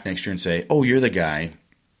come back next year and say, oh, you're the guy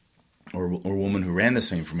or woman who ran this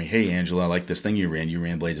thing for me. Hey, Angela, I like this thing you ran. You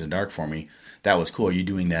ran Blades in the Dark for me. That was cool. Are you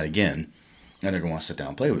doing that again? And they're going to want to sit down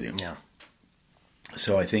and play with you. Yeah.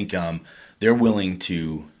 So I think they're willing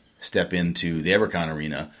to step into the EverCon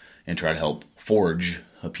arena and try to help forge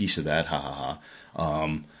a piece of that,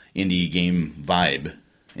 indie game vibe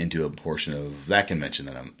into a portion of that convention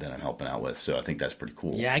that I'm helping out with. So I think that's pretty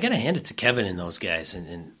cool. Yeah, I got to hand it to Kevin and those guys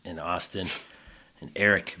and Austin and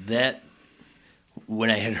Eric. That when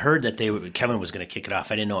I had heard that Kevin was going to kick it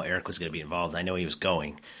off, I didn't know Eric was going to be involved. I know he was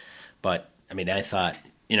going, but I mean, I thought,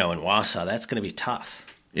 in Wausau, that's going to be tough.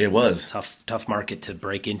 It was tough market to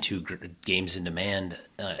break into games in demand.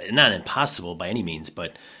 Not impossible by any means,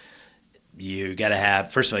 but you got to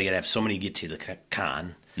have, first of all, you got to have so many get to the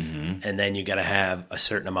con. Mm-hmm. And then you got to have a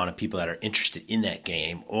certain amount of people that are interested in that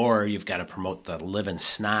game, or you've got to promote the living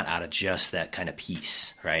snot out of just that kind of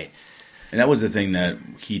piece, right? And that was the thing that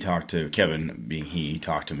Kevin, being he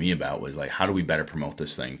talked to me about, was like, how do we better promote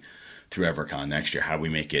this thing through EverCon next year? How do we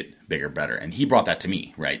make it bigger, better? And he brought that to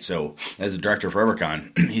me, right? So as a director for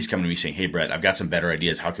EverCon, he's coming to me saying, hey, Brett, I've got some better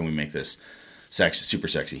ideas. How can we make this super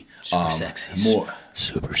sexy? Super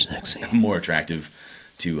sexy. More attractive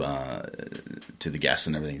to the guests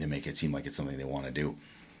and everything, to make it seem like it's something they want to do.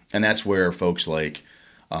 And that's where folks like,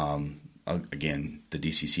 again, the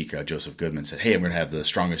DCC crowd, Joseph Goodman, said, hey, I'm going to have the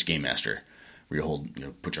strongest game master, where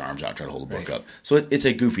you put your arms out, try to hold the book up. So it's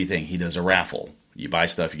a goofy thing. He does a raffle. You buy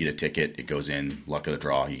stuff, you get a ticket, it goes in, luck of the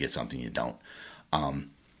draw, you get something, you don't.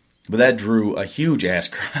 But that drew a huge-ass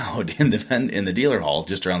crowd in the dealer hall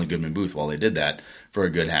just around the Goodman booth while they did that for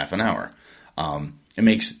a good half an hour. It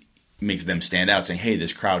makes them stand out, saying, hey,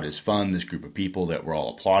 this crowd is fun, this group of people that we're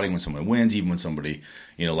all applauding when someone wins, even when somebody,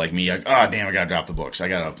 like me, like, oh, damn, I got to drop the books. I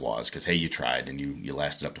got to applause because, hey, you tried, and you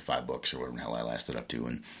lasted up to 5 books or whatever the hell I lasted up to,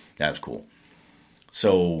 and that was cool.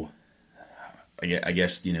 So I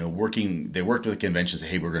guess, they worked with the convention, say,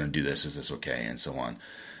 hey, we're going to do this. Is this okay? And so on.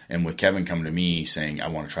 And with Kevin coming to me saying, I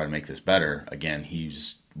want to try to make this better, again, he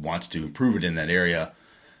wants to improve it in that area.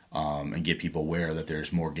 And get people aware that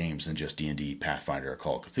there's more games than just D&D, Pathfinder, or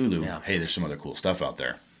Call of Cthulhu. Yeah. Hey, there's some other cool stuff out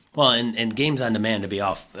there. Well, and games on demand, to be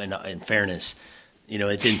off, in fairness, it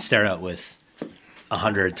didn't start out with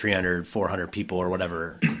 100, 300, 400 people or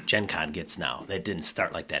whatever Gen Con gets now. It didn't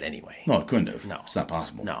start like that anyway. No, it couldn't have. No. It's not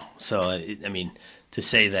possible. No. So, to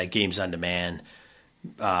say that games on demand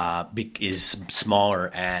is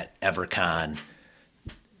smaller at EverCon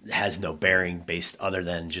has no bearing based other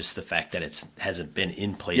than just the fact that it hasn't been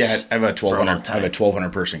in place. Yeah, I have a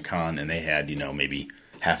 1,200 person con, and they had maybe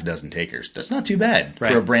half a dozen takers. That's not too bad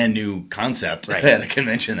right. for a brand new concept at a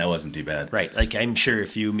convention. That wasn't too bad, right? Like I'm sure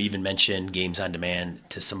if you even mention games on demand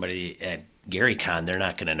to somebody at GaryCon, they're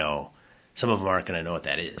not going to know. Some of them aren't going to know what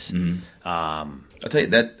that is. Mm-hmm. I'll tell you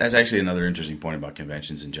that's actually another interesting point about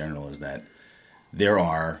conventions in general is that there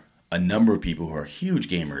are a number of people who are huge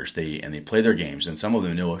gamers, they play their games, and some of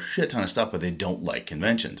them know a shit ton of stuff, but they don't like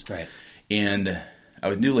conventions. Right. And I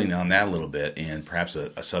was noodling on that a little bit, and perhaps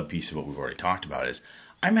a sub piece of what we've already talked about is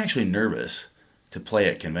I'm actually nervous to play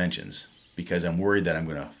at conventions because I'm worried that I'm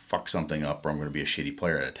going to fuck something up or I'm going to be a shitty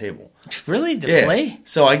player at a table. Really? To play?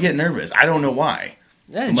 So I get nervous. I don't know why.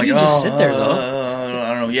 Yeah, you can just sit there, though. I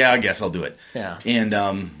don't know. Yeah, I guess I'll do it. Yeah. And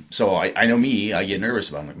so I know me. I get nervous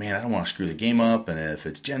about it. I'm like, man, I don't want to screw the game up. And if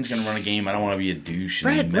it's Jen's going to run a game, I don't want to be a douche.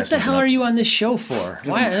 Brad, what the hell are you on this show for?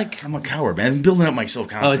 Why? I'm a coward, man. I'm building up my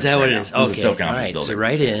self-confidence. Oh, is that what it is? Okay. Self-confidence all right.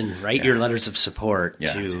 builder. So write your letters of support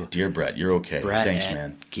to Dear Brett, you're okay. Brett Thanks, at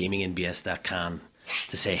man. GamingNBS.com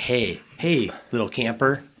to say, hey, little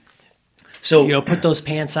camper. So put those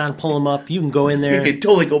pants on, pull them up. You can go in there. You could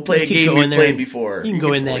totally go play a game you played before. You can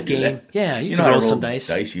go in that game. Yeah, you can roll some dice.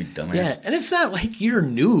 You dumbass. Yeah, and it's not like you're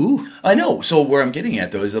new. I know. So where I'm getting at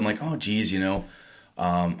though is I'm like, oh geez, well,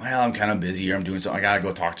 I'm kind of busy or I'm doing something. I gotta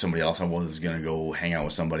go talk to somebody else. I was gonna go hang out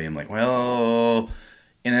with somebody. I'm like, well,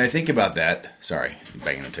 and then I think about that. Sorry,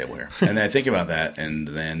 banging the table here. And then I think about that, and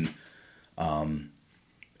then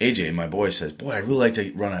AJ, my boy, says, boy, I'd really like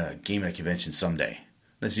to run a game at a convention someday.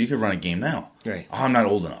 I said, you could run a game now. Right. Oh, I'm not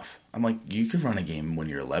old enough. I'm like, you could run a game when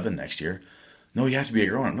you're 11 next year. No, you have to be a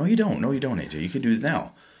grown-up. No, you don't. No, you don't, AJ. You could do it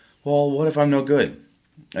now. Well, what if I'm no good?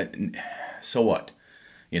 So what?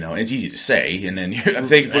 It's easy to say, and then you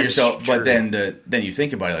think put yourself. But then you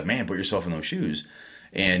think about it, like, man, put yourself in those shoes.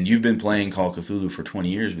 and you've been playing Call of Cthulhu for 20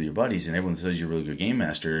 years with your buddies, and everyone says you're a really good game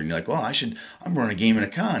master, and you're like, well, I'm running a game in a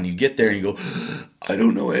con. You get there and you go, I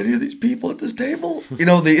don't know any of these people at this table. You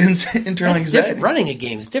know, the internal anxiety. Running a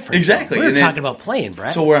game is different. Exactly. We were talking about playing,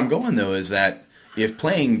 Brett. So where I'm going, though, is that if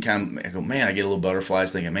playing, I go, man, I get a little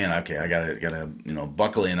butterflies thinking, man, okay, I gotta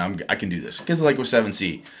buckle in. I can do this. Because like with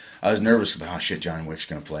 7C, I was nervous about, oh shit, John Wick's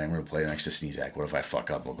gonna play. I'm gonna play next to Sneezak. What if I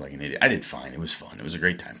fuck up, look like an idiot? I did fine. It was fun. It was a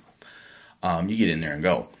great time. You get in there and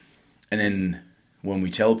go, and then when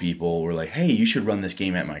we tell people, we're like, hey, you should run this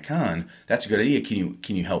game at my con. That's a good idea.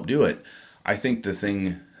 Can you help do it? I think the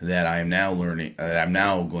thing that I am now learning, I'm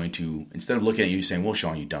now going to, instead of looking at you saying, well,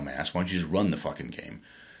 Sean, you dumbass, why don't you just run the fucking game?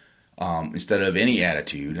 Instead of any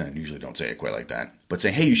attitude, I usually don't say it quite like that, but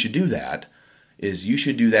saying, hey, you should do that, is you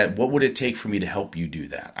should do that. What would it take for me to help you do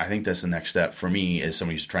that? I think that's the next step for me as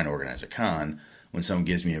somebody who's trying to organize a con. When someone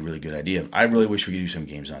gives me a really good idea, I really wish we could do some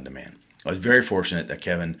games on demand. I was very fortunate that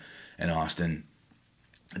Kevin and Austin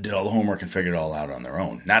did all the homework and figured it all out on their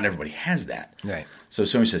own. Not everybody has that. Right. So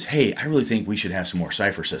somebody says, hey, I really think we should have some more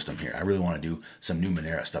Cypher system here. I really want to do some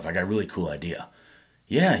Numenera stuff. I got a really cool idea.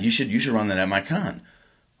 Yeah, you should run that at my con.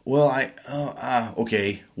 Well,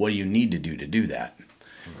 okay, what do you need to do that?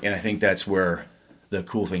 And I think that's where the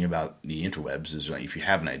cool thing about the interwebs is, like, if you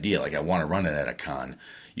have an idea, like I want to run it at a con,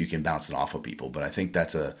 you can bounce it off of people. But I think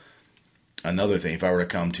that's another thing. If I were to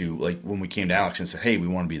come to, like when we came to Alex and said, hey, we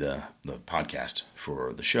want to be the podcast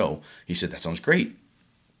for the show, he said, that sounds great.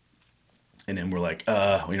 And then we're like,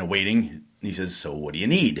 waiting. He says, so what do you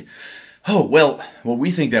need? Oh, well, what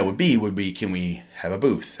we think that would be, can we have a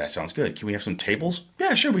booth? That sounds good. Can we have some tables?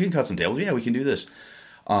 Yeah, sure, we can cut some tables. Yeah, we can do this.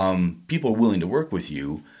 People are willing to work with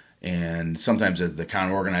you, and sometimes as the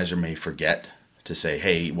con organizer may forget to say,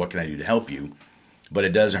 hey, what can I do to help you? But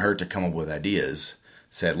it doesn't hurt to come up with ideas.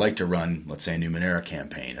 Say, I'd like to run, let's say, a Numenera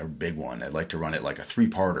campaign, a big one. I'd like to run it like a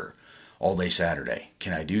 3-parter all day Saturday.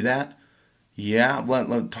 Can I do that? Yeah,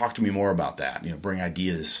 talk to me more about that. Bring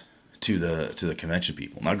ideas to the convention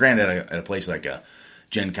people. Now, granted, at a place like a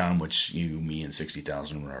Gen Con, which me, and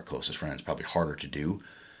 60,000 are our closest friends, probably harder to do.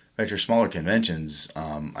 At your smaller conventions,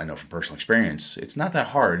 I know from personal experience, it's not that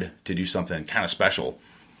hard to do something kind of special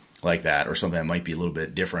like that, or something that might be a little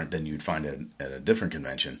bit different than you'd find at a different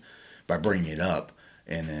convention, by bringing it up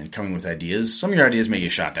and then coming with ideas. Some of your ideas may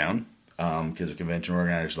get shot down because the convention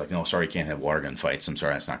organizers are like, no, sorry, you can't have water gun fights. I'm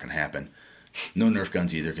sorry, that's not going to happen. No Nerf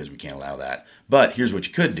guns either, because we can't allow that. But here's what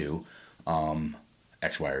you could do: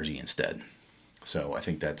 X, Y, or Z instead. So I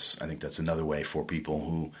think that's another way for people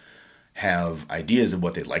who have ideas of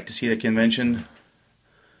what they'd like to see at a convention.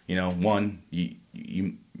 One,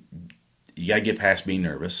 you got to get past being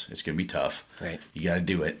nervous. It's going to be tough. Right. You got to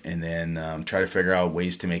do it, and then try to figure out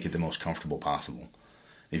ways to make it the most comfortable possible.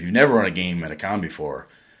 If you've never run a game at a con before,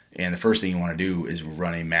 and the first thing you want to do is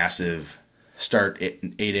run a massive start at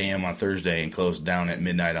 8 a.m. on Thursday and close down at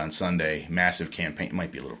midnight on Sunday, massive campaign, it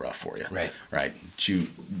might be a little rough for you. Right. Run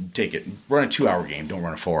a 2-hour game, don't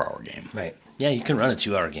run a 4-hour game. Right. Yeah, you can run a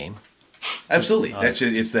 2-hour game. Absolutely.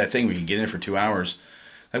 It's that thing where you can get in for 2 hours.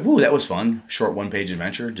 Like, woo, that was fun. Short 1-page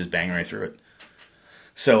adventure, just bang right through it.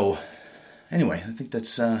 So, anyway, I think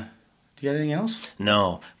that's... do you got anything else?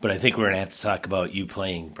 No, but I think we're going to have to talk about you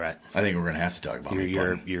playing, Brett. I think we're going to have to talk about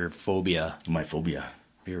your phobia. My phobia.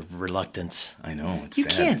 Your reluctance. I know. You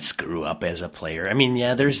can't screw up as a player. I mean,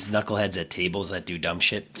 yeah, there's knuckleheads at tables that do dumb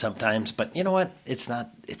shit sometimes, but you know what? It's a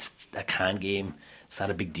con game. It's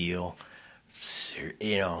not a big deal.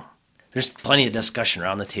 There's plenty of discussion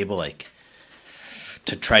around the table, like,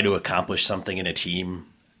 to try to accomplish something in a team.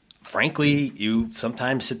 Frankly, you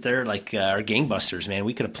sometimes sit there like our gangbusters, man.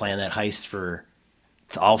 We could have planned that heist for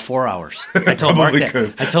all 4 hours. I told Mark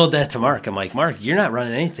that. I told that to Mark. I'm like, Mark, you're not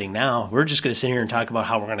running anything now. We're just going to sit here and talk about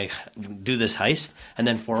how we're going to do this heist, and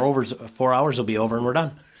then 4 hours will be over and we're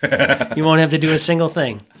done. You won't have to do a single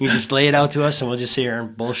thing. You just lay it out to us, and we'll just sit here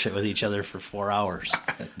and bullshit with each other for 4 hours.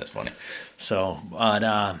 That's funny. So, but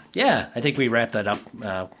yeah, I think we wrapped that up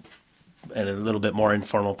at a little bit more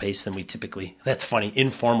informal pace than we typically. That's funny,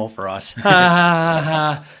 informal for us.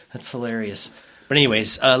 That's hilarious. But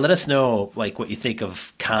anyways, let us know like what you think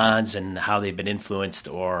of cons and how they've been influenced,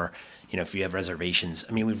 or if you have reservations.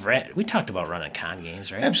 I mean, we talked about running con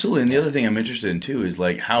games, right? Absolutely. And the other thing I'm interested in too is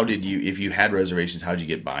like, how did you, if you had reservations, how did you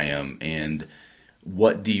get by them, and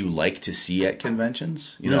what do you like to see at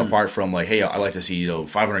conventions? Apart from like, hey, I like to see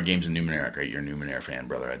 500 games in Numenera. Great, you're a Numenera fan,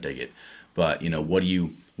 brother. I dig it. But what do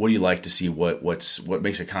you like to see? What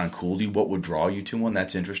makes a con cool to you? What would draw you to one?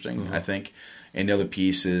 That's interesting, I think. And the other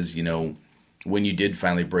piece is when you did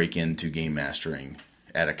finally break into game mastering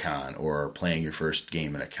at a con or playing your first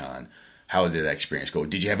game at a con, how did that experience go?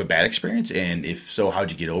 Did you have a bad experience? And if so,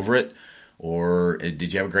 how'd you get over it? Or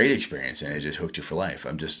did you have a great experience and it just hooked you for life?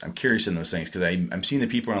 I'm curious in those things because I'm seeing the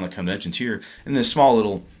people around the conventions here in this small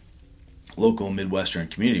little local Midwestern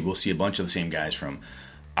community. We'll see a bunch of the same guys from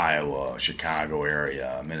Iowa, Chicago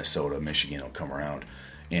area, Minnesota, Michigan will come around.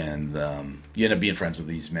 And you end up being friends with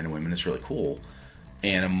these men and women. It's really cool.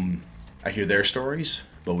 And I hear their stories,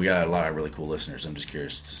 but we got a lot of really cool listeners. I'm just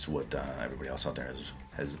curious as to what everybody else out there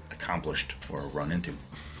has accomplished or run into.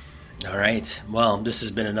 All right. Well, this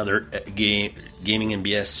has been another Gaming and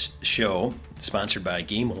BS show sponsored by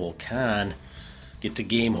Gamehole Con. Get to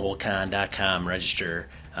GameholeCon.com, register.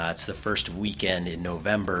 It's the first weekend in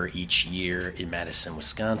November each year in Madison,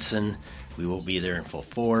 Wisconsin. We will be there in full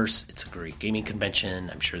force. It's a great gaming convention.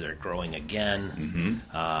 I'm sure they're growing again.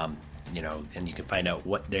 And you can find out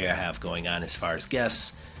what they have going on as far as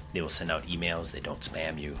guests. They will send out emails. They don't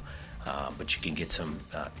spam you. But you can get some...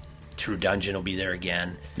 True Dungeon will be there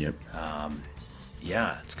again. Yep.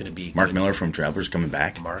 It's going to be... Mark Miller from Travelers coming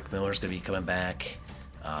back. Mark Miller's going to be coming back.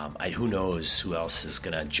 Who knows who else is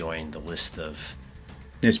going to join the list of...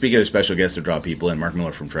 Yeah, speaking of special guests to draw people in, Mark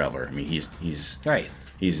Miller from Traveler. I mean, he's right.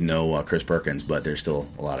 He's no Chris Perkins, but there's still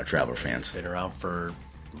a lot of Traveler fans. He's been around for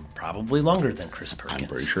probably longer than Chris Perkins. I'm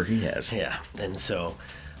pretty sure he has. Yeah, and so...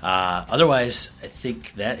 otherwise, I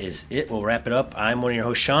think that is it. We'll wrap it up. I'm one of your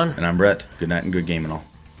hosts, Sean. And I'm Brett. Good night and good game and all.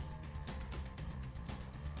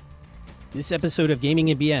 This episode of Gaming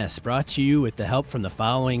and BS brought to you with the help from the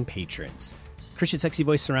following patrons. Christian Sexy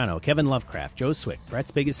Voice Serrano, Kevin Lovecraft, Joe Swick,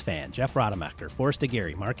 Brett's Biggest Fan, Jeff Rodemacher, Forrest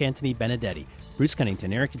Aguirre, Mark Anthony Benedetti, Bruce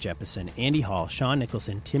Cunnington, Eric Jeppesen, Andy Hall, Sean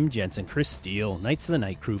Nicholson, Tim Jensen, Chris Steele, Knights of the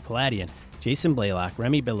Night Crew, Palladian, Jason Blaylock,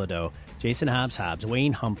 Remy Bilodeau, Jason Hobbs,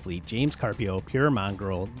 Wayne Humphrey, James Carpio, Pure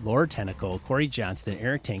Mongrel, Lord Tentacle, Corey Johnston,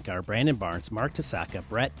 Eric Tankar, Brandon Barnes, Mark Tasaka,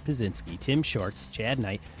 Brett Pazinski, Tim Shorts, Chad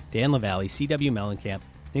Knight, Dan LaValle, C.W. Mellencamp,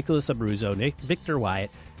 Nicholas Abruzzo, Victor Wyatt,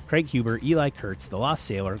 Craig Huber, Eli Kurtz, The Lost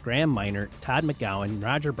Sailor, Graham Miner, Todd McGowan,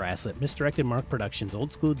 Roger Braslett, Misdirected Mark Productions,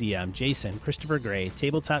 Old School DM, Jason, Christopher Gray,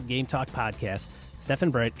 Tabletop Game Talk Podcast,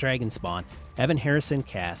 Stephen Brett, Dragonspawn, Evan Harrison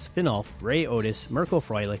Cass, Finolf, Ray Otis, Mirko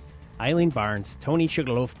Froelich, Eileen Barnes, Tony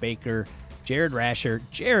Sugarloaf Baker, Jared Rasher,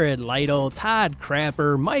 Jared Lytle, Todd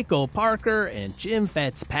Crapper, Michael Parker, and Jim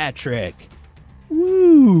Fitzpatrick.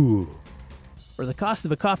 Woo! For the cost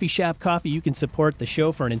of a coffee shop coffee, you can support the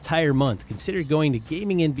show for an entire month. Consider going to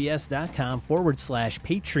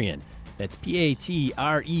gamingandbs.com/Patreon. That's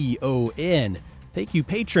Patreon. Thank you,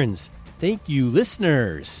 patrons. Thank you,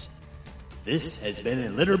 listeners. This has been a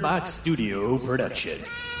Litterbox Studio production.